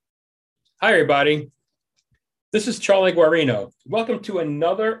Hi, everybody. This is Charlie Guarino. Welcome to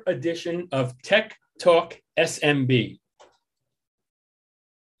another edition of Tech Talk SMB.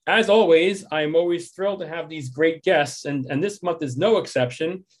 As always, I'm always thrilled to have these great guests, and this month is no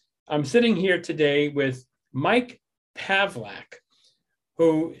exception. I'm sitting here today with Mike Pavlak,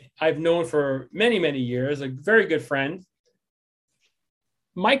 who I've known for many, many years, a very good friend.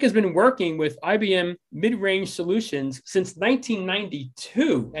 Mike has been working with IBM Mid-Range Solutions since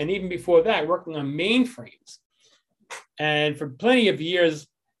 1992, and even before that, working on mainframes. And for plenty of years,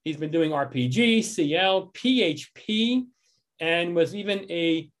 he's been doing RPG, CL, PHP, and was even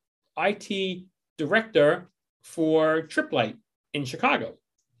a IT director for Triplight in Chicago.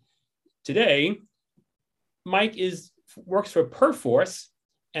 Today, Mike works for Perforce,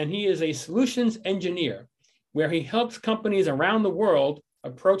 and he is a solutions engineer, where he helps companies around the world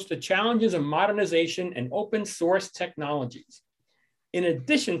approach the challenges of modernization and open source technologies. In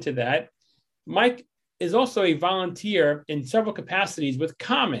addition to that, Mike is also a volunteer in several capacities with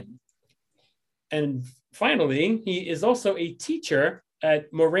Common. And finally, he is also a teacher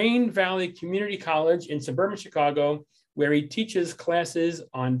at Moraine Valley Community College in suburban Chicago, where he teaches classes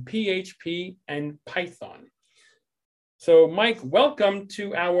on PHP and Python. So Mike, welcome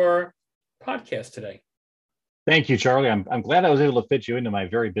to our podcast today. Thank you, Charlie. I'm glad I was able to fit you into my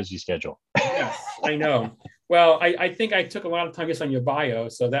very busy schedule. Yes, I know. Well, I think I took a lot of time just on your bio,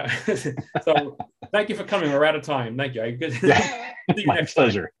 so thank you for coming. We're out of time. Thank you. Yeah, my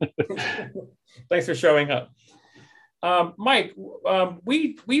pleasure. Thanks for showing up, Mike.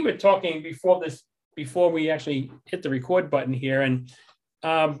 We were talking before we actually hit the record button here, and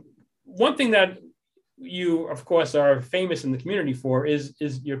one thing that you, of course, are famous in the community for is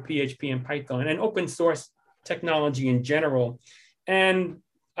your PHP and Python and open source technology in general. And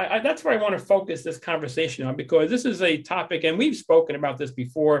that's where I want to focus this conversation on, because this is a topic, and we've spoken about this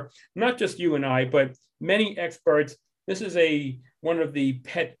before, not just you and I, but many experts. This is one of the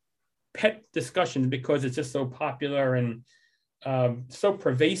pet discussions because it's just so popular and so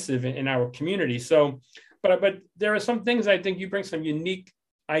pervasive in our community. So, but there are some things I think you bring some unique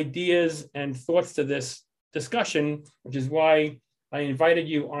ideas and thoughts to this discussion, which is why I invited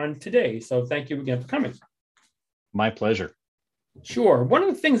you on today. So thank you again for coming. My pleasure. Sure. One of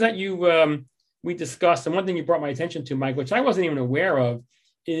the things that we discussed, and one thing you brought my attention to, Mike, which I wasn't even aware of,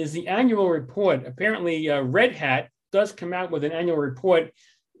 is the annual report. Apparently, Red Hat does come out with an annual report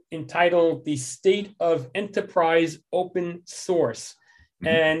entitled "The State of Enterprise Open Source,"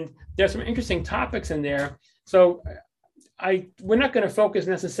 and there's some interesting topics in there. So, we're not going to focus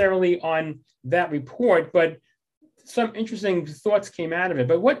necessarily on that report, but some interesting thoughts came out of it.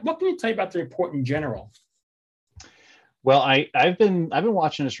 But what can you tell you about the report in general? Well, I've been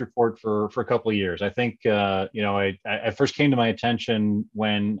watching this report for a couple of years. I think I first came to my attention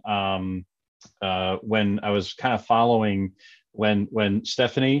when I was kind of following when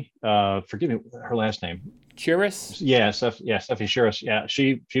Stephanie, forgive me, her last name, Shiras. Stephanie Shiras. Yeah,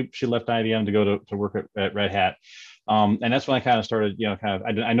 she left IBM to go to work at Red Hat, and that's when I kind of started.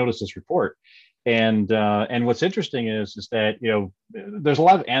 I noticed this report. And what's interesting is that there's a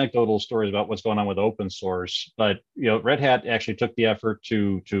lot of anecdotal stories about what's going on with open source, but Red Hat actually took the effort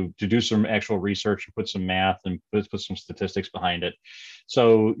to do some actual research and put some math and put some statistics behind it.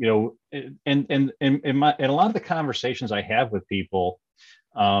 So and in a lot of the conversations I have with people,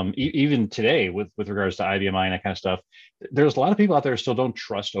 even today with regards to IBMI and that kind of stuff, there's a lot of people out there who still don't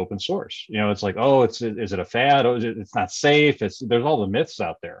trust open source. It's like, oh, is it a fad? Oh, it's not safe. There's all the myths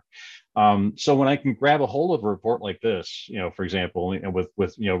out there. So when I can grab a hold of a report like this, for example,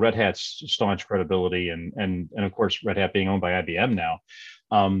 with Red Hat's staunch credibility and of course Red Hat being owned by IBM now,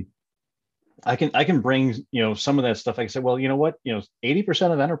 I can bring some of that stuff. I can say, well, you know what,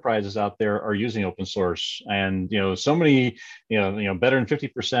 80% of enterprises out there are using open source, and so many better than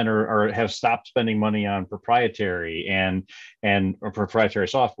 50% are have stopped spending money on proprietary or proprietary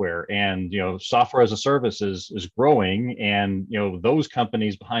software, and software as a service is growing, and those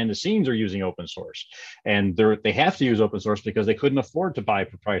companies behind the scenes are using open source, and they have to use open source because they couldn't afford to buy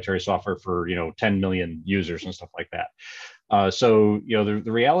proprietary software for 10 million users and stuff like that. So the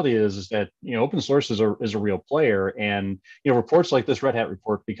reality is that open source is a real player, and reports like this Red Hat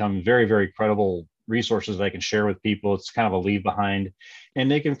report become very, very credible resources that I can share with people. It's kind of a leave behind,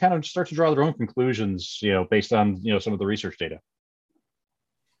 and they can kind of start to draw their own conclusions based on some of the research data.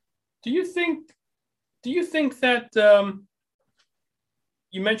 Do you think that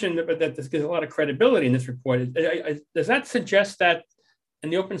you mentioned that there's a lot of credibility in this report? Does that suggest that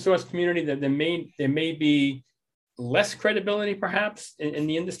in the open source community that there may be less credibility perhaps in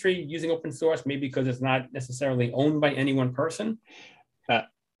the industry using open source, maybe because it's not necessarily owned by any one person?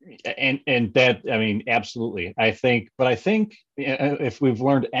 and that, I mean, absolutely. I think if we've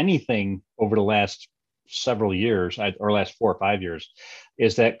learned anything over the last several years, or last 4 or 5 years,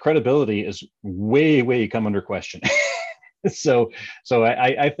 is that credibility is way come under question. so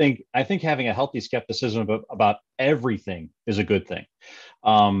I think having a healthy skepticism about everything is a good thing.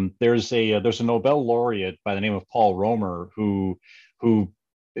 There's a Nobel laureate by the name of Paul Romer who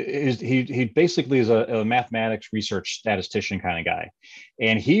he basically is a mathematics research statistician kind of guy,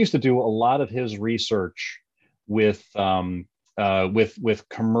 and he used to do a lot of his research with with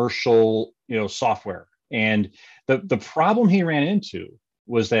commercial software. And the problem he ran into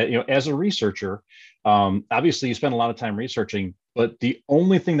was that, as a researcher, obviously you spend a lot of time researching, but the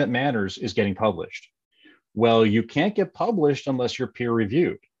only thing that matters is getting published. Well, you can't get published unless you're peer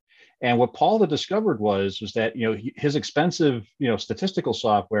reviewed. And what Paul had discovered was that, his expensive, statistical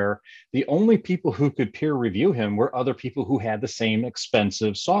software, the only people who could peer review him were other people who had the same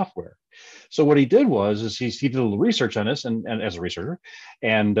expensive software. So what he did was he did a little research on this, and as a researcher,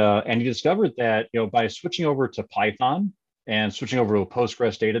 and he discovered that, by switching over to Python and switching over to a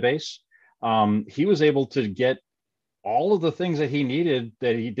Postgres database, he was able to get all of the things that he needed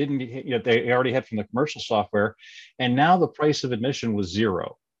that he didn't, they already had from the commercial software, and now the price of admission was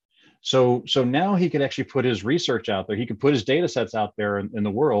zero. So now he could actually put his research out there. He could put his data sets out there in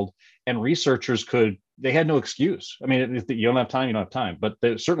the world, and researchers they had no excuse. I mean, if you don't have time, you don't have time, but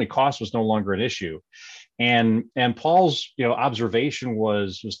certainly cost was no longer an issue. And Paul's, observation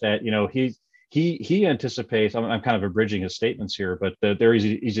was that, he anticipates, I'm kind of abridging his statements here, but they're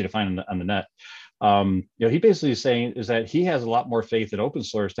easy to find on the net. He basically is saying is that he has a lot more faith in open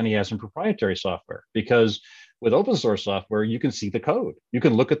source than he has in proprietary software, because with open source software, you can see the code, you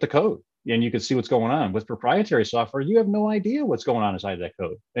can look at the code, and you can see what's going on. With proprietary software, you have no idea what's going on inside that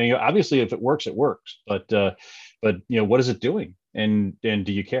code. And obviously, if it works, it works. But what is it doing? And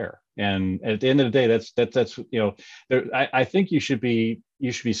do you care? And at the end of the day, that's I think you should be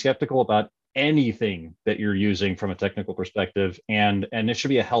skeptical about anything that you're using from a technical perspective, and it should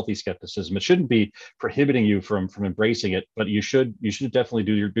be a healthy skepticism. It shouldn't be prohibiting you from embracing it, but you should definitely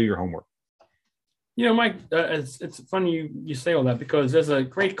do your homework. Mike, it's funny you say all that, because there's a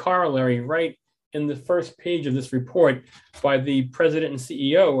great corollary right in the first page of this report by the president and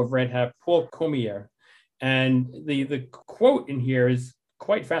CEO of Red Hat, Paul Cormier. And the quote in here is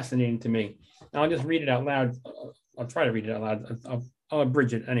quite fascinating to me. And I'll just read it out loud. I'll try to read it out loud. I'll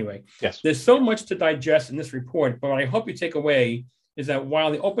abridge it anyway. Yes. There's so much to digest in this report, but what I hope you take away is that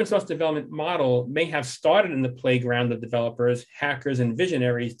while the open source development model may have started in the playground of developers, hackers, and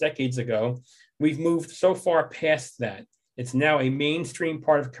visionaries decades ago, we've moved so far past that. It's now a mainstream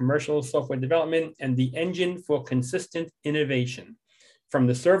part of commercial software development and the engine for consistent innovation, from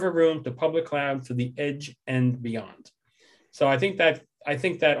the server room to public cloud to the edge and beyond. So I think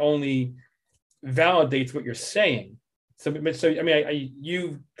that only validates what you're saying. So I mean,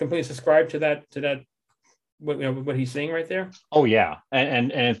 you completely subscribe to that what he's saying right there? Oh yeah,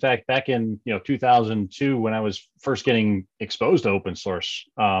 and in fact, back in 2002, when I was first getting exposed to open source,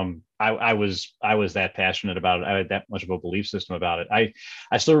 I was that passionate about it. I had that much of a belief system about it.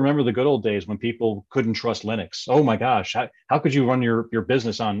 I still remember the good old days when people couldn't trust Linux. Oh my gosh, how could you run your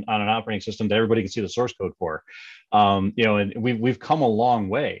business on an operating system that everybody can see the source code for? And we've come a long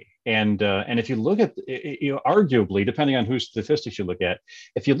way. And if you look at, arguably, depending on whose statistics you look at,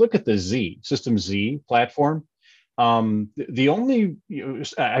 if you look at the System Z platform, the only,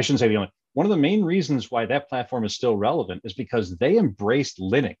 I shouldn't say the only, one of the main reasons why that platform is still relevant is because they embraced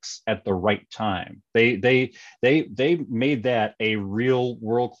Linux at the right time. They made that a real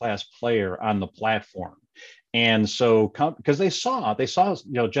world-class player on the platform. And so, because they saw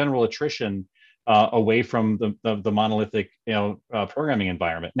general attrition away from the monolithic programming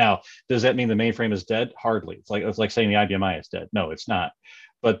environment. Now, does that mean the mainframe is dead? Hardly. It's like saying the IBM I is dead. No, it's not.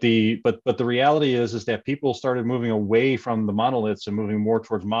 But the reality is that people started moving away from the monoliths and moving more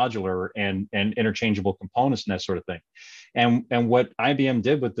towards modular and interchangeable components and that sort of thing. And what IBM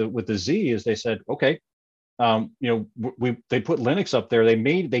did with the Z is they said, okay, they put Linux up there.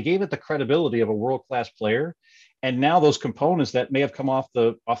 They gave it the credibility of a world-class player. And now those components that may have come off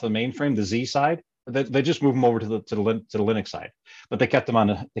the mainframe, the Z side, they just move them over to the Linux side. But they kept them on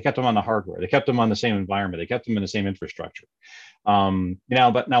the hardware. They kept them on the same environment. They kept them in the same infrastructure.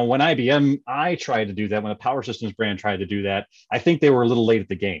 But now when IBM I tried to do that, when the Power Systems brand tried to do that, I think they were a little late at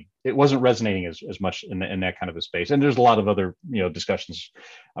the game. It wasn't resonating as much in that kind of a space. And there's a lot of other discussions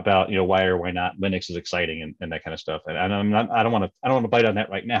about why or why not Linux is exciting and that kind of stuff. And I don't want to bite on that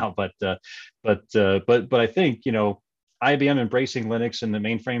right now. But I think IBM embracing Linux and the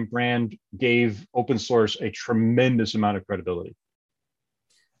mainframe brand gave open source a tremendous amount of credibility.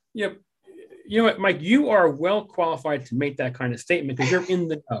 Yep. You know what, Mike, you are well qualified to make that kind of statement because you're in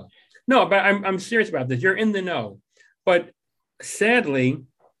the know. No, but I'm serious about this. You're in the know. But sadly,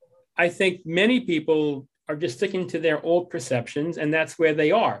 I think many people are just sticking to their old perceptions, and that's where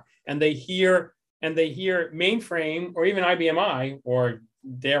they are. And they hear mainframe or even IBM or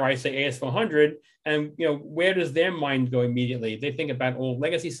dare I say AS400, and where does their mind go immediately? They think about old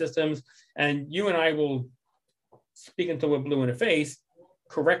legacy systems, and you and I will speak until we're blue in the face,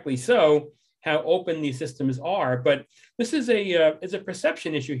 correctly so, how open these systems are. But this is a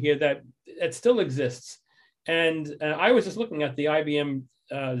perception issue here that still exists. And I was just looking at the IBM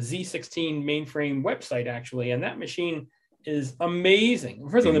Z16 mainframe website actually, and that machine is amazing.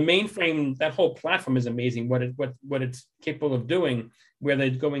 First of all, the mainframe, that whole platform is amazing. What it's capable of doing, where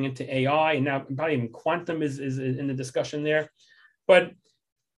they're going into AI, and now probably even quantum is in the discussion there. But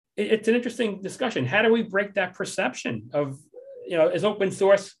it's an interesting discussion. How do we break that perception of, is open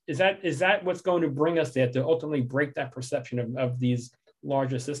source, is that what's going to bring us there, to ultimately break that perception of these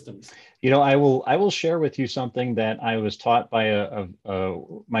larger systems? I will share with you something that I was taught by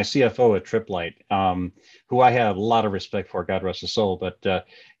my CFO at Triplight, who I have a lot of respect for, God rest his soul. But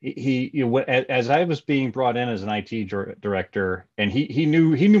as I was being brought in as an IT director, and he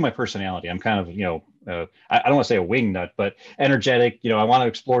knew my personality. I'm kind of, I don't want to say a wing nut, but energetic. I want to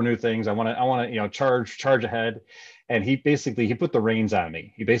explore new things. I want to charge ahead. And he put the reins on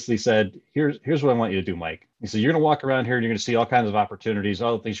me. He basically said, here's what I want you to do, Mike. He said, you're going to walk around here and you're going to see all kinds of opportunities,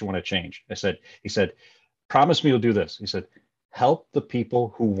 all the things you want to change. He said, promise me you'll do this. He said, help the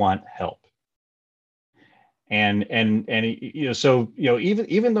people who want help. And so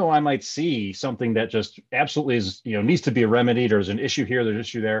even though I might see something that just absolutely is, needs to be remedied, or there's an issue here, there's an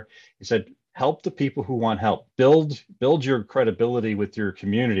issue there, he said, help the people who want help. Build your credibility with your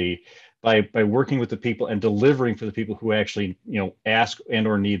community by working with the people and delivering for the people who actually ask and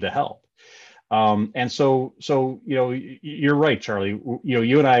or need the help. And so you're right, Charlie.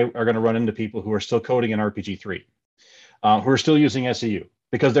 You and I are going to run into people who are still coding in RPG3, who are still using SEU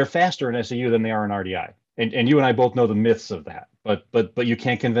because they're faster in SEU than they are in RDI. And you and I both know the myths of that. But you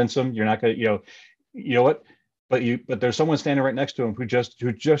can't convince them. You're not going to you know what. But there's someone standing right next to them who just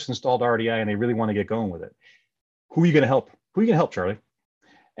installed RDI and they really want to get going with it. Who are you going to help? Who are you going to help, Charlie?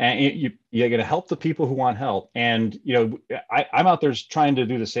 And you're going to help the people who want help. And, I'm out there trying to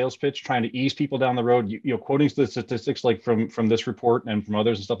do the sales pitch, trying to ease people down the road, quoting the statistics like from this report and from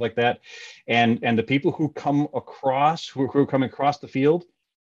others and stuff like that. And the people who come across, who are coming across the field,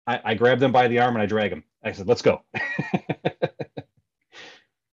 I grab them by the arm and I drag them. I said, let's go.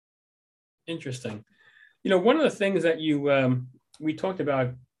 Interesting. One of the things that we talked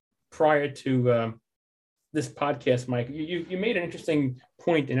about prior to this podcast, Mike, you made an interesting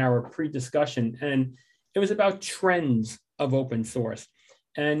point in our pre-discussion, and it was about trends of open source,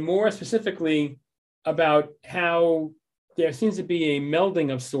 and more specifically about how there seems to be a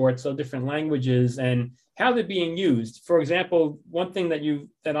melding of sorts of different languages and how they're being used. For example, one thing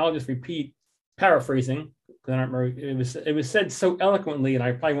that I'll just repeat, paraphrasing, because I don't remember, it was said so eloquently, and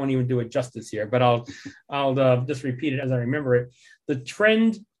I probably won't even do it justice here, but I'll just repeat it as I remember it. The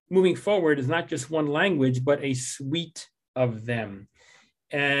trend moving forward is not just one language, but a suite of them.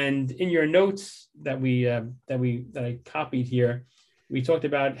 And in your notes that I copied here, we talked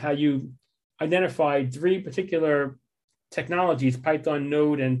about how you identified 3 particular technologies: Python,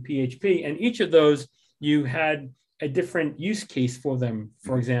 Node, and PHP. And each of those, you had a different use case for them,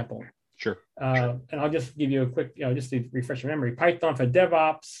 for example. Sure. And I'll just give you a quick, just to refresh your memory. Python for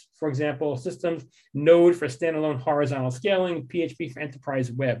DevOps, for example, systems; Node for standalone horizontal scaling; PHP for enterprise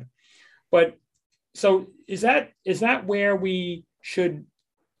web. But so is that where we should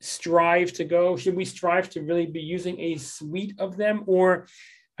strive to go? Should we strive to really be using a suite of them? Or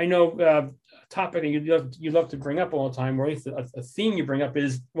I know a topic that you love to bring up all the time, or at least a theme you bring up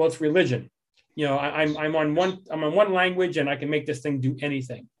is, well, it's religion. I'm on one language and I can make this thing do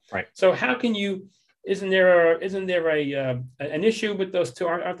anything. Right. So how can you? Isn't there an issue with those two?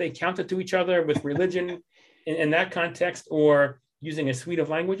 Aren't they counter to each other with religion in that context, or using a suite of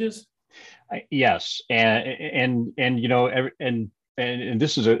languages? Yes, and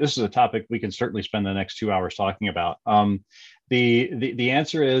this is a topic we can certainly spend the next 2 hours talking about. The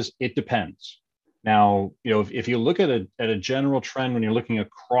answer is it depends. Now, if you look at a general trend when you're looking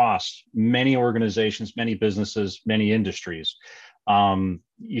across many organizations, many businesses, many industries,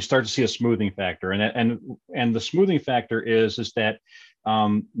 you start to see a smoothing factor, and the smoothing factor is that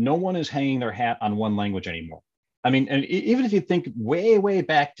no one is hanging their hat on one language anymore. I mean, and even if you think way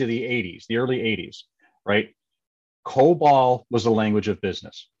back to the 80s, the early 80s, right? COBOL was the language of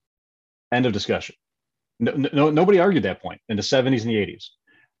business. End of discussion. Nobody argued that point in the 70s and the 80s.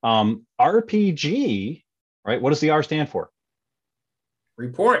 RPG, right? What does the R stand for?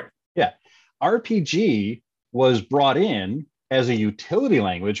 Report. Yeah. RPG was brought in as a utility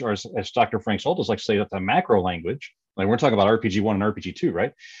language, or as Dr. Frank Soltis likes to say, that's a macro language. Like we're talking about RPG 1 and RPG 2,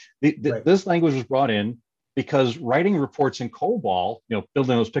 right? Right. This language was brought in because writing reports in COBOL,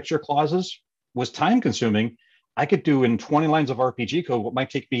 building those picture clauses was time consuming. I could do in 20 lines of RPG code what might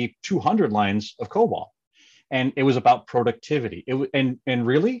take me 200 lines of COBOL. And it was about productivity. And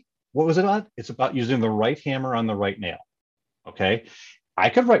really, what was it about? It's about using the right hammer on the right nail. Okay. I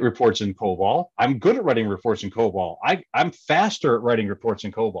could write reports in COBOL. I'm good at writing reports in COBOL. I'm faster at writing reports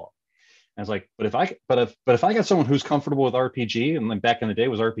in COBOL. And it's like, but if I got someone who's comfortable with RPG, and then back in the day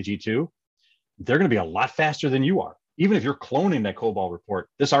was RPG 2, they're going to be a lot faster than you are. Even if you're cloning that COBOL report,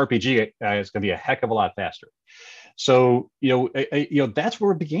 this RPG is going to be a heck of a lot faster. So that's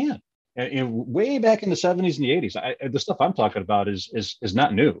where it began. Way back in the 70s and the 80s. The stuff I'm talking about is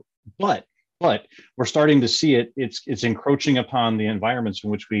not new, but we're starting to see it. It's encroaching upon the environments in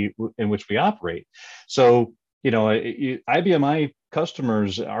which we operate. So IBMI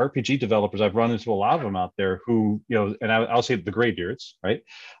customers, RPG developers, I've run into a lot of them out there who, and I'll say the graybeards, right?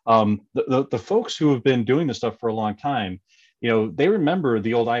 The folks who have been doing this stuff for a long time, they remember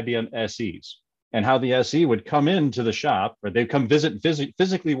the old IBM SEs and how the SE would come into the shop, or they'd come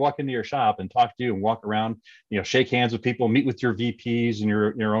physically walk into your shop and talk to you and walk around, shake hands with people, meet with your VPs and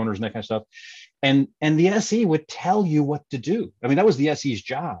your owners and that kind of stuff. And the SE would tell you what to do. I mean, that was the SE's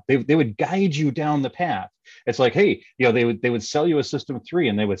job. They would guide you down the path. It's like, hey, they would sell you a System 3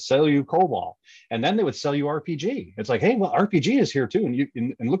 and they would sell you COBOL, and then they would sell you RPG. It's like, hey, well, RPG is here too,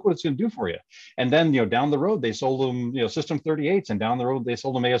 and look what it's going to do for you. And then down the road they sold them System 38s, and down the road they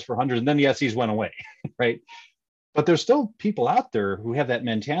sold them AS400s, and then the SEs went away, right? But there's still people out there who have that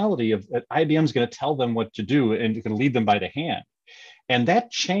mentality of that IBM's going to tell them what to do and you can lead them by the hand. And that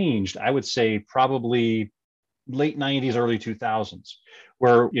changed, I would say, probably late 90s, early 2000s,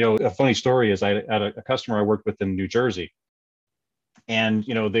 where, a funny story is I had a customer I worked with in New Jersey, and,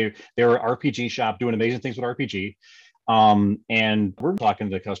 they were an RPG shop doing amazing things with RPG. And we're talking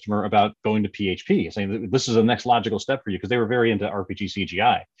to the customer about going to PHP, saying this is the next logical step for you, because they were very into RPG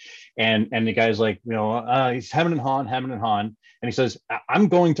CGI. And the guy's like, he's hemming and hawing. And he says, I'm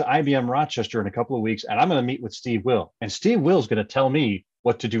going to IBM Rochester in a couple of weeks, and I'm going to meet with Steve Will. And Steve Will's going to tell me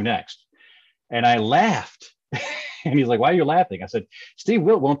what to do next. And I laughed. And he's like, why are you laughing? I said, Steve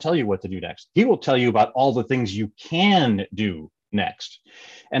Will won't tell you what to do next. He will tell you about all the things you can do next.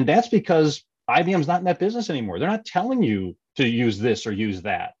 And that's because IBM's not in that business anymore. They're not telling you to use this or use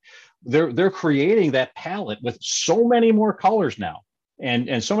that. They're creating that palette with so many more colors now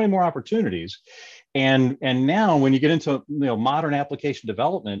and so many more opportunities. And now when you get into modern application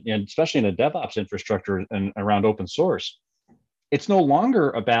development, and especially in a DevOps infrastructure and around open source, it's no longer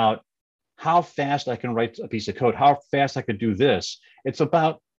about how fast I can write a piece of code, how fast I could do this. It's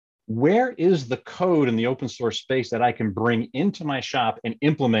about where is the code in the open source space that I can bring into my shop and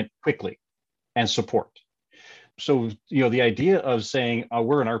implement quickly and support. So, the idea of saying,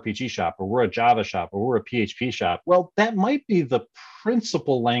 we're an RPG shop, or we're a Java shop, or we're a PHP shop, well, that might be the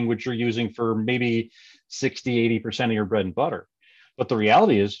principal language you're using for maybe 60, 80% of your bread and butter. But the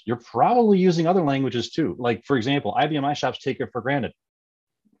reality is you're probably using other languages too. Like, for example, IBM iShops take it for granted.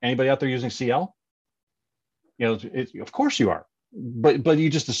 Anybody out there using CL? Of course you are. But you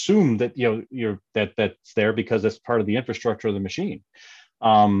just assume that that's there because that's part of the infrastructure of the machine.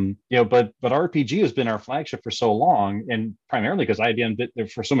 But RPG has been our flagship for so long, and primarily because IBM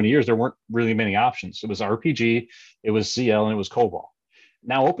did, for so many years there weren't really many options. It was RPG, it was CL, and it was COBOL.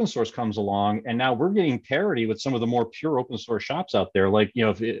 Now open source comes along, and now we're getting parity with some of the more pure open source shops out there. Like,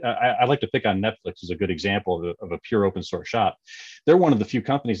 I like to pick on Netflix as a good example of a pure open source shop. They're one of the few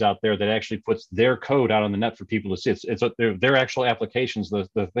companies out there that actually puts their code out on the net for people to see. It's their actual applications.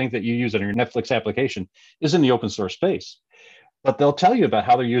 The thing that you use on your Netflix application is in the open source space. But they'll tell you about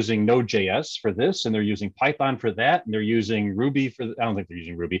how they're using Node.js for this, and they're using Python for that, and they're using Ruby for, I don't think they're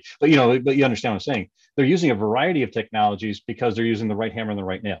using Ruby, but you understand what I'm saying. They're using a variety of technologies because they're using the right hammer and the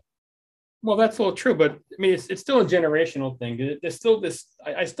right nail. Well, that's all true, but I mean, it's still a generational thing. There's still this,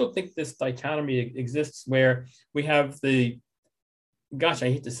 I still think this dichotomy exists where we have gosh, I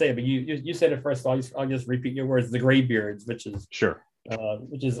hate to say it, but you said it first, so I'll just repeat your words, the graybeards, which is sure.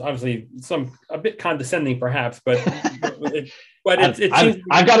 Which is obviously a bit condescending, perhaps, but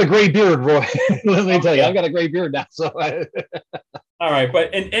I've got a gray beard, Roy. Let me tell you, I've got a gray beard now. So, all right.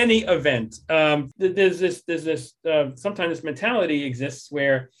 But in any event, there's this sometimes this mentality exists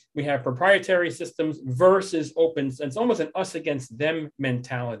where we have proprietary systems versus open, and it's almost an us against them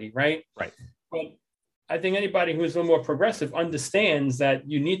mentality, right? Right. But I think anybody who's a little more progressive understands that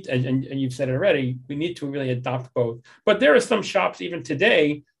you need, and you've said it already, we need to really adopt both. But there are some shops even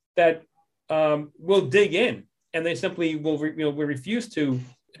today that will dig in, and they simply will refuse to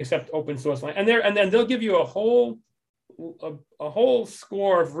accept open source line, and then they'll give you a whole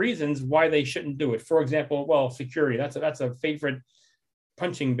score of reasons why they shouldn't do it. For example, well, security. That's a favorite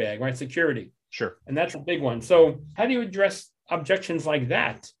punching bag, right? Security. Sure. And that's a big one. So how do you address objections like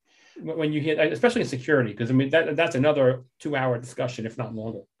that when you hit, especially in security? Because I mean, that's another 2-hour discussion, if not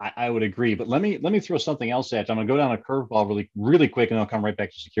longer. I would agree, but let me throw something else at you. I'm going to go down a curveball really quick, and I'll come right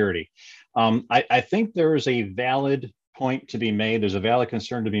back to security. I think there is a valid point to be made. There's a valid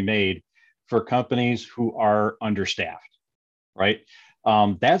concern to be made for companies who are understaffed, right?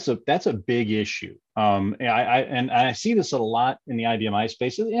 That's a big issue. And I see this a lot in the IBMI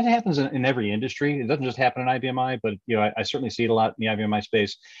space. It happens in every industry. It doesn't just happen in IBMI, but I certainly see it a lot in the IBMI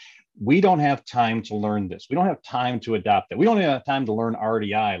space. We don't have time to learn this. We don't have time to adopt it. We don't have time to learn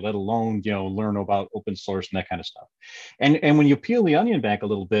RDI, let alone learn about open source and that kind of stuff. And when you peel the onion back a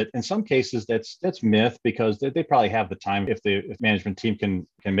little bit, in some cases that's myth, because they probably have the time if the management team can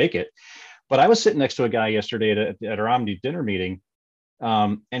make it. But I was sitting next to a guy yesterday at our Omni dinner meeting.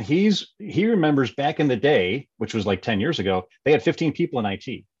 And he remembers back in the day, which was like 10 years ago, they had 15 people in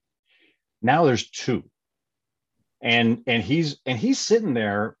IT. Now there's 2. And he's sitting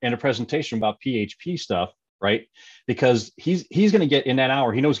there in a presentation about PHP stuff, right? Because he's going to get in that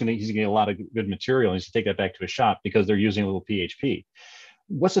hour, he knows he's going to get a lot of good material. And he's to take that back to his shop because they're using a little PHP.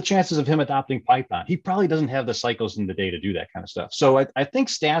 What's the chances of him adopting Python? He probably doesn't have the cycles in the day to do that kind of stuff. So I think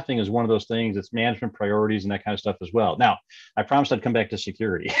staffing is one of those things. It's management priorities and that kind of stuff as well. Now, I promised I'd come back to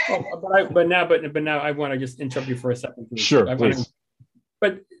security. But now I want to just interrupt you for a second. Sure, please.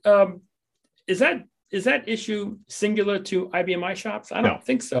 But is that issue singular to IBMI shops? I don't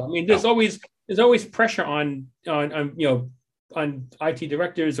think so. I mean, there's always pressure on IT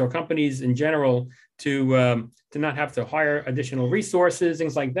directors or companies in general to not have to hire additional resources,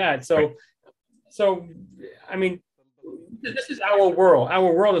 things like that. So, right. So I mean, this is our world.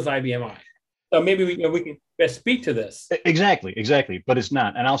 Our world is IBMI. So maybe we can best speak to this. Exactly, but it's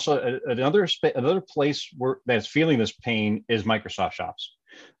not. And also another place that's feeling this pain is Microsoft shops,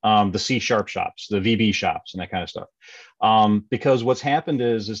 the C# shops, the VB shops, and that kind of stuff. Because what's happened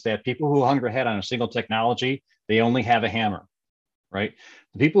is that people who hung their head on a single technology, they only have a hammer. Right.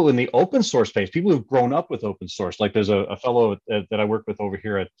 The people in the open source space, people who've grown up with open source, like there's a fellow that I work with over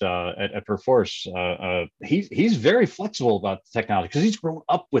here at Perforce. He's very flexible about technology because he's grown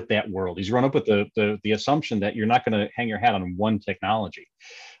up with that world. He's grown up with the assumption that you're not going to hang your hat on one technology.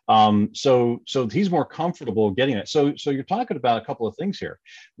 So he's more comfortable getting it. So you're talking about a couple of things here.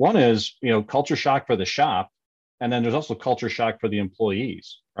 One is, culture shock for the shop. And then there's also culture shock for the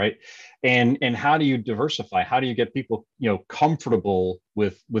employees, right? And how do you diversify? How do you get people, comfortable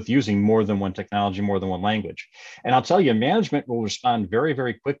with using more than one technology, more than one language? And I'll tell you, management will respond very,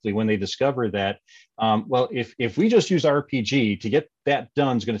 very quickly when they discover that, if we just use RPG to get that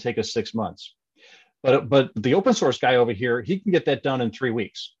done is going to take us 6 months. But the open source guy over here, he can get that done in 3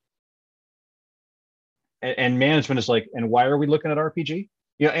 weeks. And management is like, and why are we looking at RPG?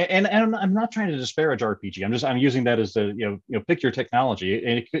 And I'm not trying to disparage RPG. I'm using that as pick your technology,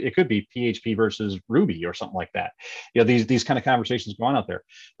 and it could be PHP versus Ruby or something like that. These kind of conversations going on out there.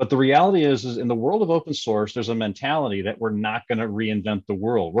 But the reality is in the world of open source, there's a mentality that we're not going to reinvent the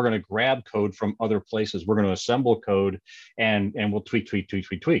world. We're going to grab code from other places. We're going to assemble code, and we'll tweak.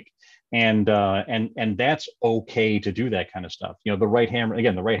 And that's okay to do that kind of stuff. The right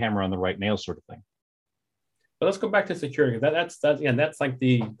hammer on the right nail sort of thing. But let's go back to security. That's like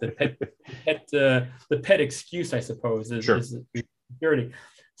the pet excuse, I suppose, is security.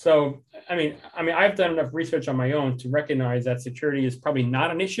 So I mean, I've done enough research on my own to recognize that security is probably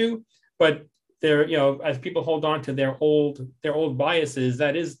not an issue, but there, as people hold on to their old biases,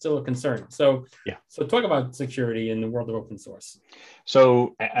 that is still a concern. So So talk about security in the world of open source.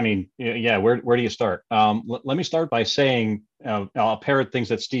 So I mean, where do you start? Let me start by saying I'll parrot things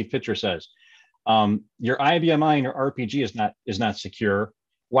that Steve Pitcher says. Your IBMI and your RPG is not secure.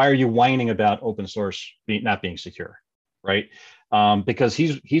 Why are you whining about open source not being secure, right? Because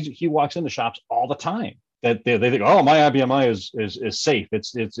he walks into shops all the time that they think, oh, my IBMI is safe.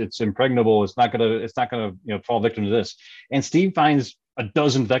 It's impregnable. It's not gonna fall victim to this. And Steve finds a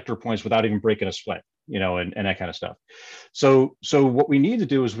dozen vector points without even breaking a sweat, and that kind of stuff. So what we need to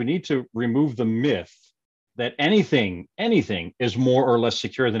do is we need to remove the myth that anything is more or less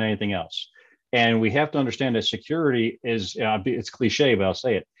secure than anything else. And we have to understand that security is, it's cliche, but I'll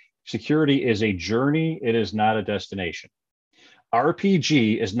say it. Security is a journey. It is not a destination.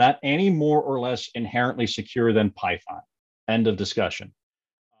 RPG is not any more or less inherently secure than Python. End of discussion.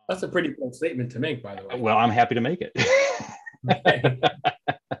 That's a pretty bold statement to make, by the way. Well, I'm happy to make it. Okay.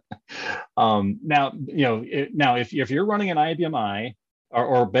 Now, now if you're running an IBM I,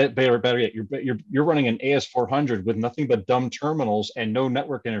 or better yet, you're running an AS400 with nothing but dumb terminals and no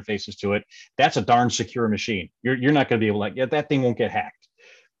network interfaces to it, that's a darn secure machine. You're not going to be able to, yeah, that thing won't get hacked.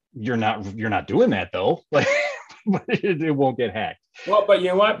 You're not doing that though. But it won't get hacked. Well, but you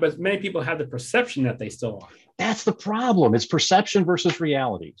know what? But many people have the perception that they still are. That's the problem. It's perception versus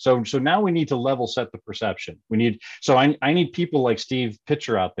reality. So now we need to level set the perception. I need people like Steve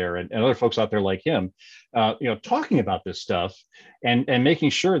Pitcher out there and other folks out there like him, talking about this stuff and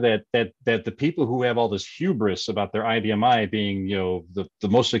making sure that the people who have all this hubris about their IBM I being, the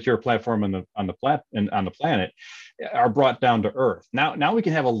most secure platform on the planet are brought down to earth. Now we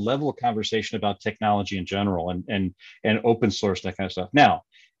can have a level conversation about technology in general and open source, that kind of stuff. Now,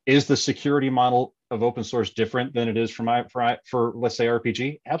 is the security model of open source different than it is for let's say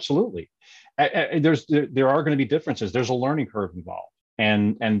RPG? Absolutely. There are going to be differences. There's a learning curve involved,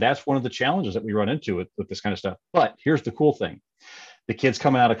 and that's one of the challenges that we run into with this kind of stuff. But here's the cool thing: the kids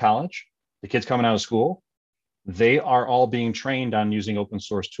coming out of college, the kids coming out of school, they are all being trained on using open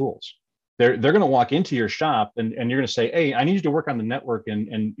source tools. They're going to walk into your shop and you're going to say, "Hey, I need you to work on the network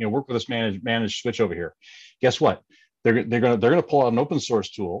and work with this managed switch over here." Guess what? They're going to pull out an open source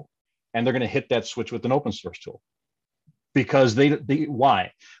tool and they're going to hit that switch with an open source tool. Because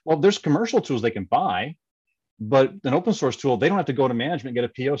why? Well, there's commercial tools they can buy, but an open source tool, they don't have to go to management and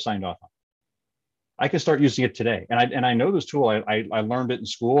get a PO signed off on. I can start using it today. And I know this tool, I learned it in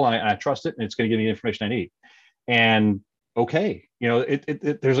school and I trust it and it's going to give me the information I need. And okay,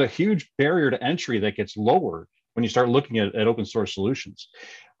 there's a huge barrier to entry that gets lowered when you start looking at open source solutions.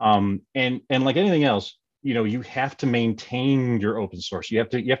 And like anything else, you have to maintain your open source. You have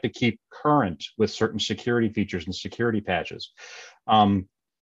to keep current with certain security features and security patches.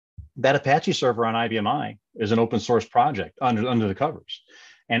 That Apache server on IBM I is an open source project under the covers,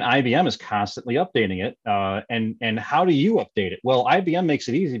 and IBM is constantly updating it. And how do you update it? Well, IBM makes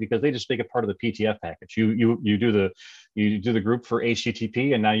it easy because they just make it part of the PTF package. You do the group for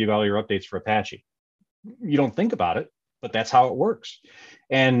HTTP, and now you got all your updates for Apache. You don't think about it, but that's how it works.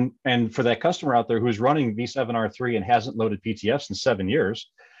 And for that customer out there who's running V7R3 and hasn't loaded PTFs in 7 years,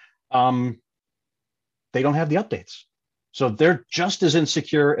 they don't have the updates. So they're just as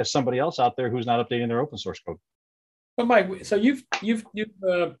insecure as somebody else out there who's not updating their open source code. But Mike, so you've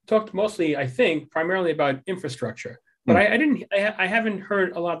talked mostly, I think, primarily about infrastructure, but I haven't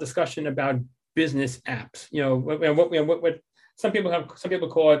heard a lot of discussion about business apps. What some people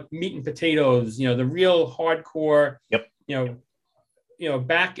call it meat and potatoes. The real hardcore. Yep.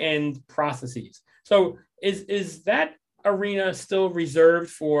 Back end processes. So is that arena still reserved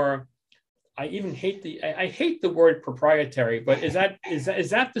for? I hate the word proprietary, but is that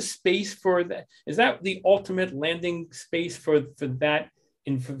the space for that? Is that the ultimate landing space for that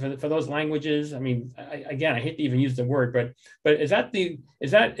for those languages? I mean, I hate to even use the word, but is that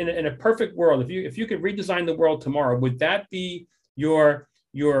in a perfect world? If you could redesign the world tomorrow, would that be your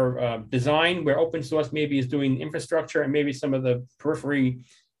design where open source maybe is doing infrastructure and maybe some of the periphery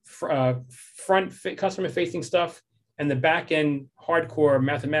front customer facing stuff, and the back end hardcore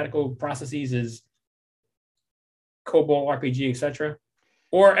mathematical processes is COBOL, RPG, etc.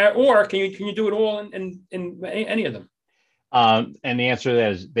 Or can you do it all in any of them? And the answer to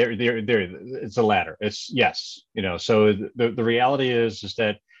that is there. It's a latter. It's yes. So the reality is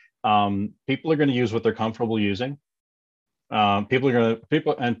that people are going to use what they're comfortable using. People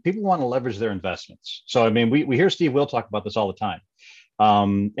want to leverage their investments. So, I mean, we hear Steve Will talk about this all the time,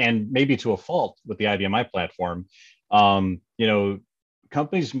 and maybe to a fault with the IBM I platform.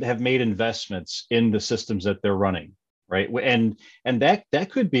 Companies have made investments in the systems that they're running, right? And that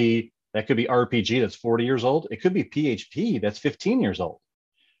could be RPG that's 40 years old. It could be PHP that's 15 years old,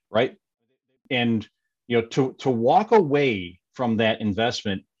 right? And to walk away from that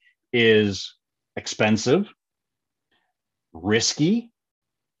investment is expensive, risky,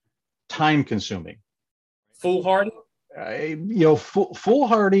 time consuming. Foolhardy?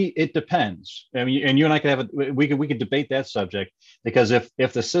 Foolhardy, it depends. I mean, and you and I we could debate that subject, because if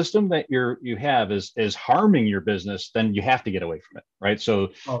the system that you have is harming your business, then you have to get away from it, right? So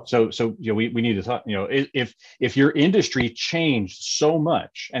we need to talk. If your industry changed so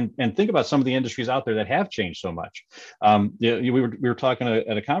much, and think about some of the industries out there that have changed so much. We were talking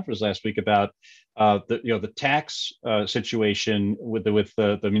at a conference last week about the tax situation with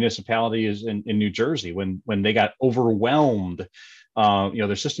the municipalities in New Jersey when they got overwhelmed.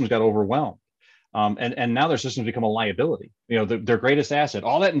 Their systems got overwhelmed. And now their systems become a liability. Their greatest asset,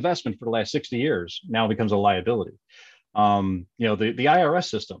 all that investment for the last 60 years now becomes a liability. The IRS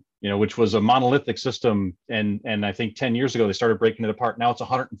system, which was a monolithic system, and I think 10 years ago they started breaking it apart. Now it's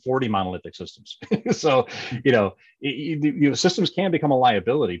 140 monolithic systems. So systems can become a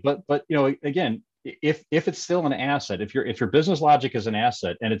liability, but again, if it's still an asset, if your business logic is an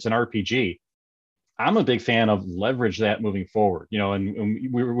asset and it's an RPG, I'm a big fan of leverage that moving forward.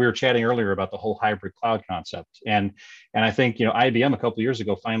 And we were chatting earlier about the whole hybrid cloud concept, and I think IBM a couple of years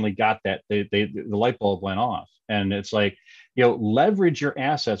ago finally got that. The light bulb went off, and it's like leverage your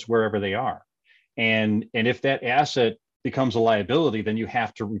assets wherever they are, and if that asset becomes a liability, then you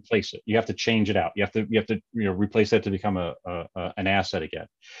have to replace it. You have to change it out. You have to replace that to become an asset again.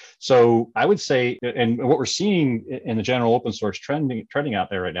 So I would say, and what we're seeing in the general open source trending out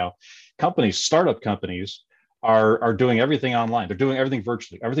there right now, startup companies are doing everything online. They're doing everything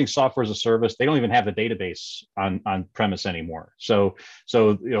virtually. Everything software as a service. They don't even have the database on premise anymore. So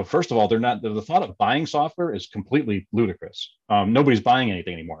first of all, they're not. The thought of buying software is completely ludicrous. Nobody's buying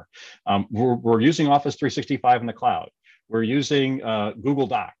anything anymore. We're using Office 365 in the cloud. We're using Google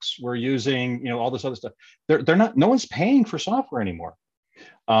Docs. We're using all this other stuff. They're not. No one's paying for software anymore.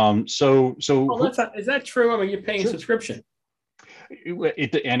 Is that true? I mean, you're paying a subscription.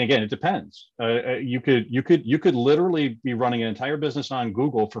 And again, it depends. You could literally be running an entire business on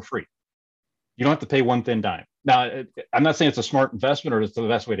Google for free. You don't have to pay one thin dime. Now, I'm not saying it's a smart investment or it's the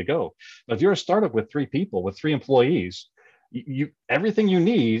best way to go, but if you're a startup with 3 people, with 3 employees, everything you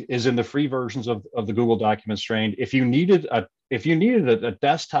need is in the free versions of the Google Document Strain. If you needed a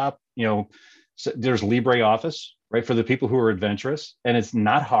desktop, there's LibreOffice, right, for the people who are adventurous, and it's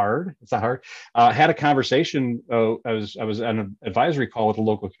not hard. It's not hard. I had a conversation. I was on an advisory call with a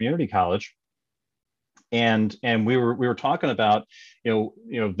local community college, and we were talking about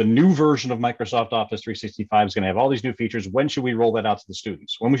the new version of Microsoft Office 365 is going to have all these new features. When should we roll that out to the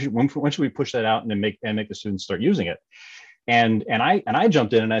students? When should we push that out and make the students start using it? And I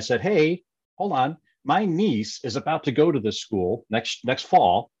jumped in and I said, hey, hold on, my niece is about to go to this school next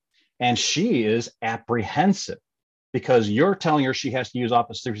fall, and she is apprehensive because you're telling her she has to use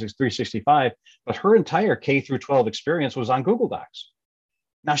Office 365, but her entire K through 12 experience was on Google Docs.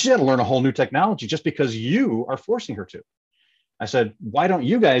 Now she's got to learn a whole new technology just because you are forcing her to. I said, why don't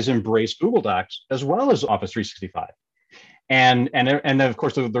you guys embrace Google Docs as well as Office 365? And then of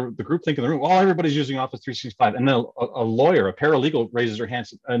course the group think in the room, well, everybody's using Office 365. And then a lawyer, a paralegal raises her hand,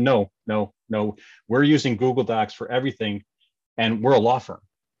 no, we're using Google Docs for everything, and we're a law firm.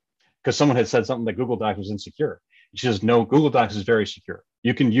 Because someone had said something that Google Docs was insecure. She says, no, Google Docs is very secure.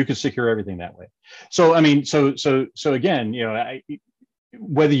 You can secure everything that way. So I mean, so again,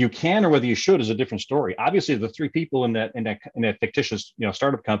 whether you can or whether you should is a different story. Obviously, the 3 people in that fictitious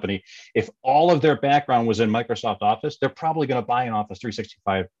startup company, if all of their background was in Microsoft Office, they're probably going to buy an Office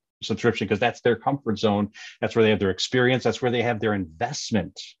 365 subscription because that's their comfort zone. That's where they have their experience. That's where they have their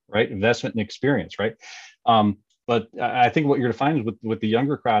investment, right? Investment and experience, right? But I think what you're going to find is with the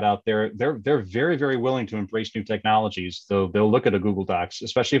younger crowd out there, they're very, very willing to embrace new technologies. They'll look at a Google Docs,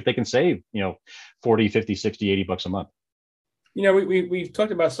 especially if they can save, 40, 50, 60, $80 a month. We've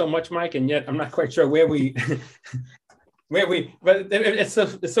talked about so much, Mike, and yet I'm not quite sure where we, but it's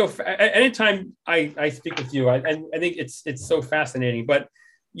so anytime I speak with you, I think it's so fascinating. But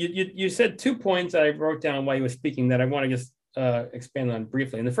you said 2 points that I wrote down while you were speaking that I want to just expand on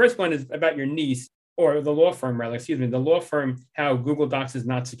briefly. And the first one is about your niece, or the law firm, rather, the law firm, how Google Docs is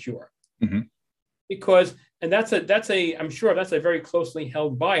not secure. Mm-hmm. Because, and that's I'm sure that's a very closely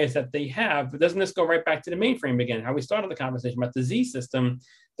held bias that they have, but doesn't this go right back to the mainframe again? How we started the conversation about the Z system,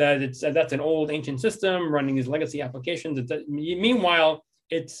 that's an old ancient system running these legacy applications. Meanwhile,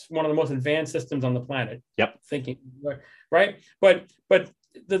 it's one of the most advanced systems on the planet. Yep. Thinking, right? But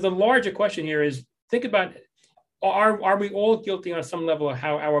the larger question here is, think about, are we all guilty on some level of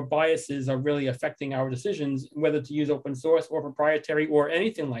how our biases are really affecting our decisions, whether to use open source or proprietary or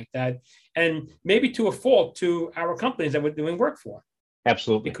anything like that, and maybe to a fault to our companies that we're doing work for?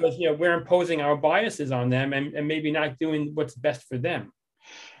 Absolutely. Because we're imposing our biases on them and maybe not doing what's best for them.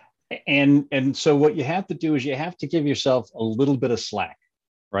 And so what you have to do is you have to give yourself a little bit of slack,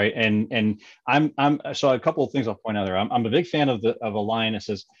 right? And I'm so a couple of things I'll point out there. I'm a big fan of a line that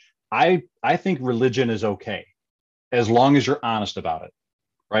says, I think religion is okay, as long as you're honest about it,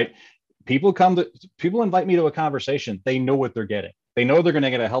 right? People invite me to a conversation. They know what they're getting. They know they're going to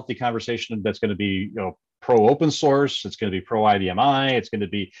get a healthy conversation that's going to be, pro open source. It's going to be pro IBMI. It's going to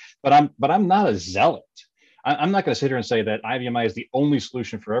be, but I'm not a zealot. I'm not going to sit here and say that IBMI is the only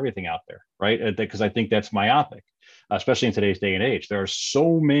solution for everything out there, right? Because I think that's myopic. especially in today's day and age. There are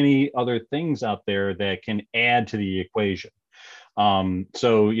so many other things out there that can add to the equation.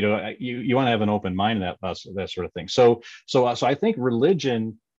 So you want to have an open mind in that sort of thing. So I think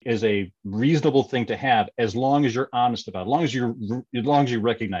religion is a reasonable thing to have as long as you're honest about it, as long as you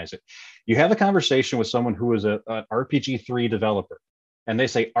recognize it. You have a conversation with someone who is an RPG3 developer, and they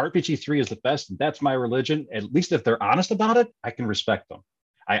say RPG3 is the best, and that's my religion. At least if they're honest about it, I can respect them.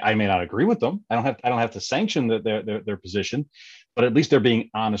 I may not agree with them. I don't have to sanction their position, but at least they're being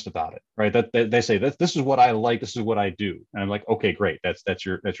honest about it, right? That they say that this is what I like, this is what I do, and I'm like, okay, great, that's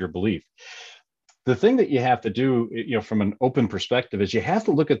your belief. The thing that you have to do, from an open perspective, is you have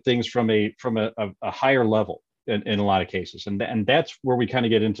to look at things from a higher level in a lot of cases, and that's where we kind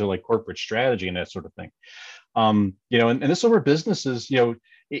of get into like corporate strategy and that sort of thing. And this over businesses,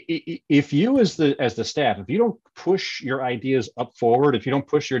 if you as the staff, if you don't push your ideas up forward, if you don't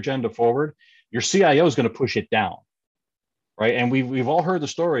push your agenda forward, your CIO is going to push it down, right? And we've all heard the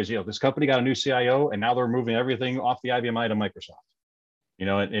stories. This company got a new CIO, and now they're moving everything off the IBM to Microsoft.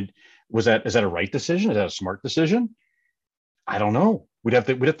 And is that a right decision? Is that a smart decision? I don't know. We'd have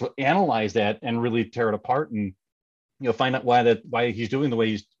to analyze that and really tear it apart and find out why he's doing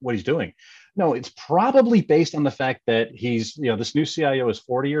what he's doing. No, it's probably based on the fact that he's, this new CIO is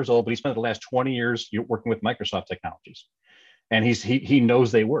 40 years old, but he spent the last 20 years working with Microsoft technologies, and he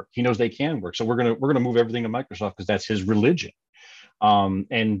knows they work. He knows they can work. So we're gonna move everything to Microsoft because that's his religion.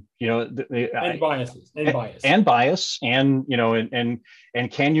 And biases and bias, and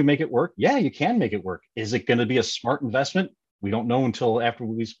can you make it work? Yeah, you can make it work. Is it going to be a smart investment? We don't know until after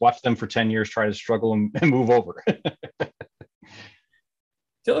we watch them for 10 years try to struggle and move over.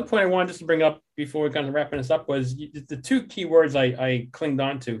 The other point I wanted just to bring up before we kind of wrapping this up was the two key words I clinged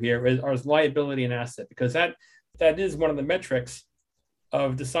on to here are liability and asset, because that is one of the metrics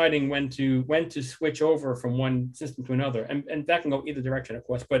of deciding when to switch over from one system to another, and that can go either direction, of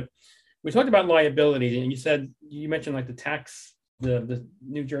course. But we talked about liability, and you mentioned like the tax, the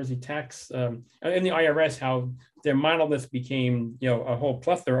New Jersey tax, and the IRS, how their monoliths became a whole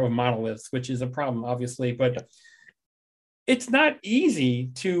plethora of monoliths, which is a problem, obviously. But it's not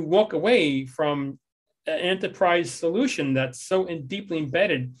easy to walk away from an enterprise solution that's so deeply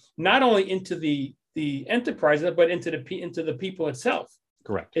embedded, not only into the enterprise, but into the people itself.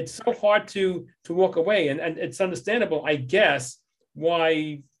 Correct. It's so hard to walk away, and it's understandable, I guess,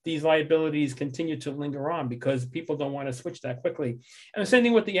 why these liabilities continue to linger on, because people don't want to switch that quickly. And the same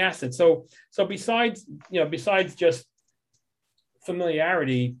thing with the assets. So besides just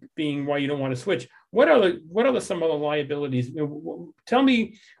familiarity being why you don't want to switch, what are some other liabilities? Tell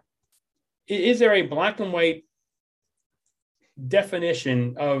me, is there a black and white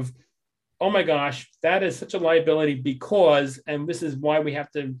definition of, oh my gosh, that is such a liability because, and this is why we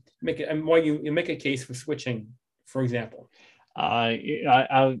have to make it, and why you make a case for switching, for example?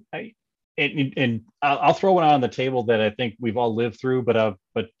 I'll throw one out on the table that I think we've all lived through, but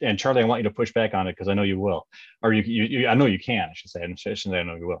Charlie, I want you to push back on it because I know you will, or I know you can. I should say. I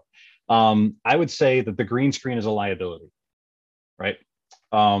know you will. I would say that the green screen is a liability, right?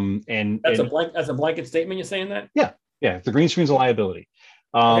 That's a blanket statement. You're saying that? Yeah. The green screen is a liability,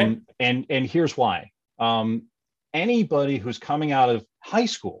 okay. And here's why. Anybody who's coming out of high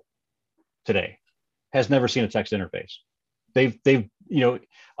school today has never seen a text interface. They've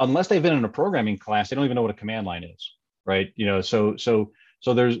unless they've been in a programming class, they don't even know what a command line is, right? So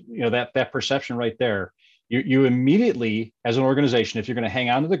there's that perception right there. You immediately, as an organization, if you're going to hang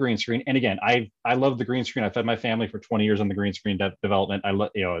on to the green screen, and again, I love the green screen. I fed my family for 20 years on the green screen development.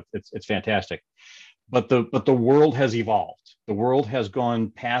 It's fantastic, but the world has evolved. The world has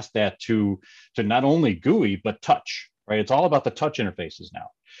gone past that to not only GUI but touch, right? It's all about the touch interfaces now.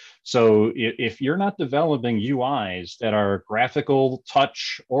 So if you're not developing UIs that are graphical,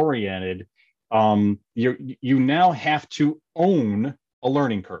 touch oriented, you now have to own a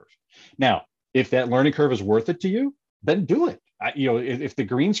learning curve. Now, if that learning curve is worth it to you, then do it. If the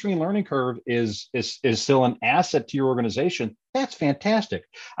green screen learning curve is still an asset to your organization, that's fantastic.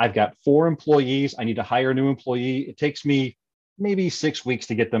 I've got 4 employees. I need to hire a new employee. It takes me maybe 6 weeks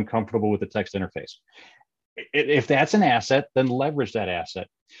to get them comfortable with the text interface. If that's an asset, then leverage that asset.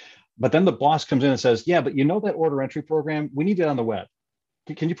 But then the boss comes in and says, yeah, but that order entry program, we need it on the web.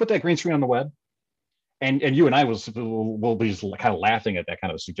 Can you put that green screen on the web? And you and I will be just kind of laughing at that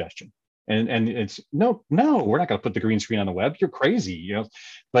kind of suggestion. And it's no, we're not going to put the green screen on the web. You're crazy,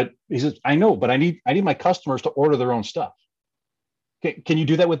 But he says, I know, but I need my customers to order their own stuff. Can you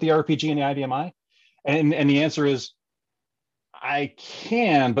do that with the RPG and the IBMI? And the answer is, I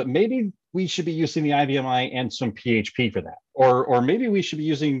can, but maybe we should be using the IBMI and some PHP for that, or maybe we should be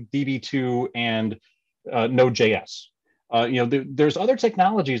using DB2 and Node.js. There's other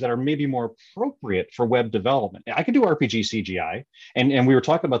technologies that are maybe more appropriate for web development. I can do RPG CGI, and we were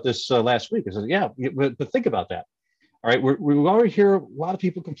talking about this last week. I said, yeah, but think about that. All right, we already hear a lot of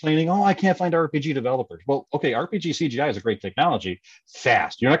people complaining, oh, I can't find RPG developers. Well, okay, RPG CGI is a great technology,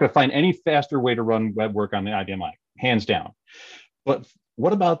 fast. You're not going to find any faster way to run web work on the IBM i, hands down. But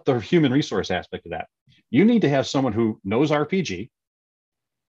what about the human resource aspect of that? You need to have someone who knows RPG,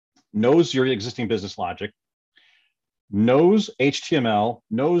 knows your existing business logic, knows HTML,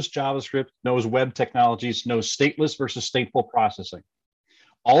 knows JavaScript, knows web technologies, knows stateless versus stateful processing,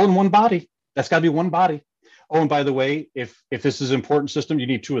 all in one body. That's got to be one body. Oh, and by the way, if this is an important system, you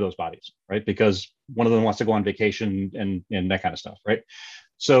need two of those bodies, right? Because one of them wants to go on vacation and that kind of stuff, right?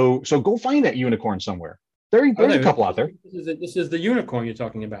 So go find that unicorn somewhere. There's a couple out there. This is the unicorn you're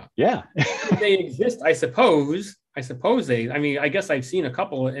talking about. Yeah. They exist, I suppose. I mean, I guess I've seen a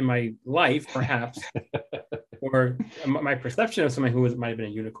couple in my life, perhaps, or my perception of somebody who might have been a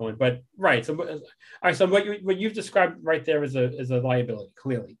unicorn. But right. So, all right. So what you've described right there is a liability,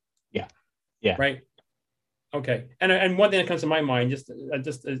 clearly. Yeah. Yeah. Right. Okay. And one thing that comes to my mind, just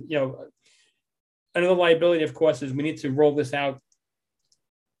another liability, of course, is we need to roll this out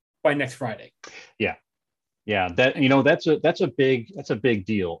by next Friday. Yeah. Yeah, that's a big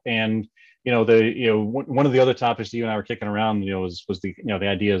deal. And one of the other topics that you and I were kicking around, was the the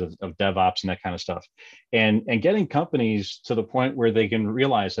ideas of DevOps and that kind of stuff, and getting companies to the point where they can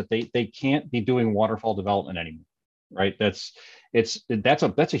realize that they can't be doing waterfall development anymore, right? That's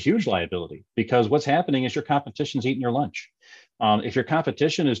a huge liability, because what's happening is your competition's eating your lunch. If your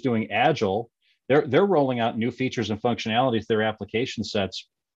competition is doing agile, they're rolling out new features and functionalities to their application sets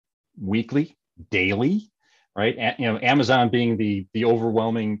weekly, daily. Right, Amazon being the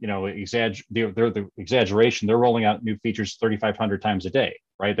overwhelming, the exaggeration. They're rolling out new features 3,500 times a day.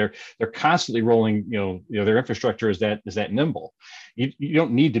 Right, they're constantly rolling. Their infrastructure is that nimble. You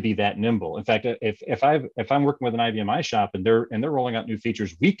don't need to be that nimble. In fact, if I'm working with an IBM i shop and they're rolling out new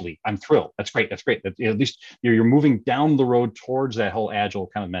features weekly, I'm thrilled. That's great. At least you're moving down the road towards that whole agile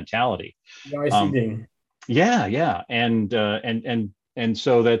kind of mentality. Yeah, and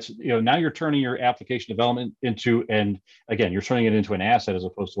so that's, now you're turning your application development into, and again, you're turning it into an asset as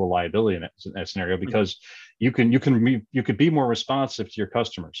opposed to a liability in that scenario, because you could be more responsive to your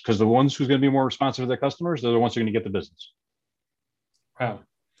customers, because the ones who's going to be more responsive to their customers, they're the ones who are going to get the business. Wow.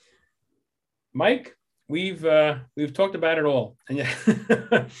 Mike, we've talked about it all. And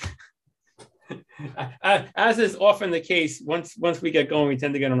as is often the case, once we get going, we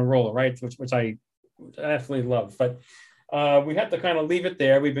tend to get on a roll, right? Which I absolutely love. But we have to kind of leave it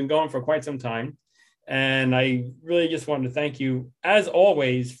there. We've been going for quite some time, and I really just wanted to thank you, as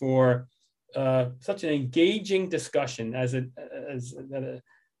always, for such an engaging discussion. It's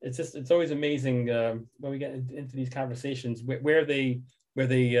always amazing when we get into these conversations where they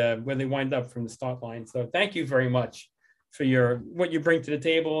wind up from the start line. So thank you very much for what you bring to the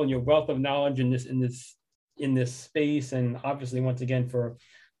table and your wealth of knowledge in this space, and obviously once again for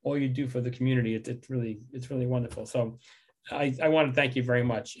all you do for the community. It's really wonderful. So I want to thank you very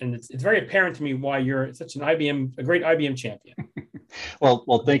much, and it's very apparent to me why you're such a great IBM champion.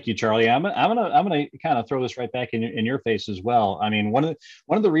 Well, thank you, Charlie. I'm gonna kind of throw this right back in your face as well. I mean, one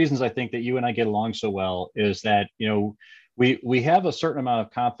of the reasons I think that you and I get along so well is that we have a certain amount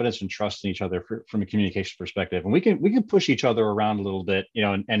of confidence and trust in each other from a communication perspective, and we can push each other around a little bit,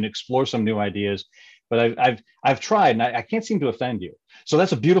 and explore some new ideas. But I've tried, and I can't seem to offend you. So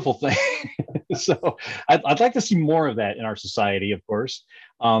that's a beautiful thing. So I'd like to see more of that in our society, of course.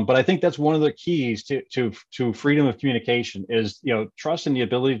 But I think that's one of the keys to freedom of communication is, trust in the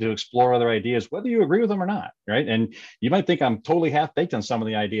ability to explore other ideas, whether you agree with them or not, right? And you might think I'm totally half-baked on some of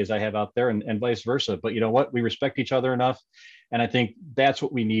the ideas I have out there, and vice versa. But you know what? We respect each other enough. And I think that's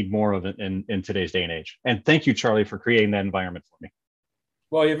what we need more of in today's day and age. And thank you, Charlie, for creating that environment for me.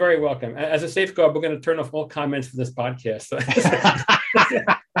 Well, you're very welcome. As a safeguard, we're going to turn off all comments for this podcast.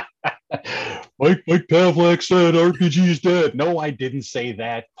 Mike Pavlak said RPG is dead. No, I didn't say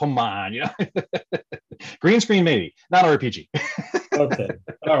that. Come on. Green screen, maybe, not RPG. Okay.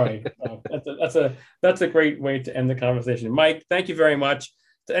 All right. That's a great way to end the conversation. Mike, thank you very much.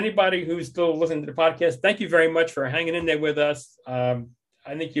 To anybody who's still listening to the podcast, thank you very much for hanging in there with us.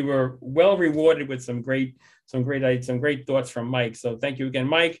 I think you were well rewarded with some great thoughts from Mike. So thank you again,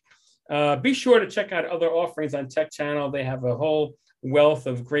 Mike. Be sure to check out other offerings on Tech Channel. They have a whole wealth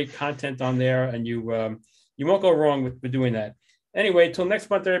of great content on there, and you won't go wrong with doing that. Anyway, till next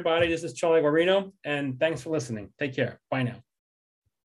month, everybody, this is Charlie Guarino, and thanks for listening. Take care. Bye now.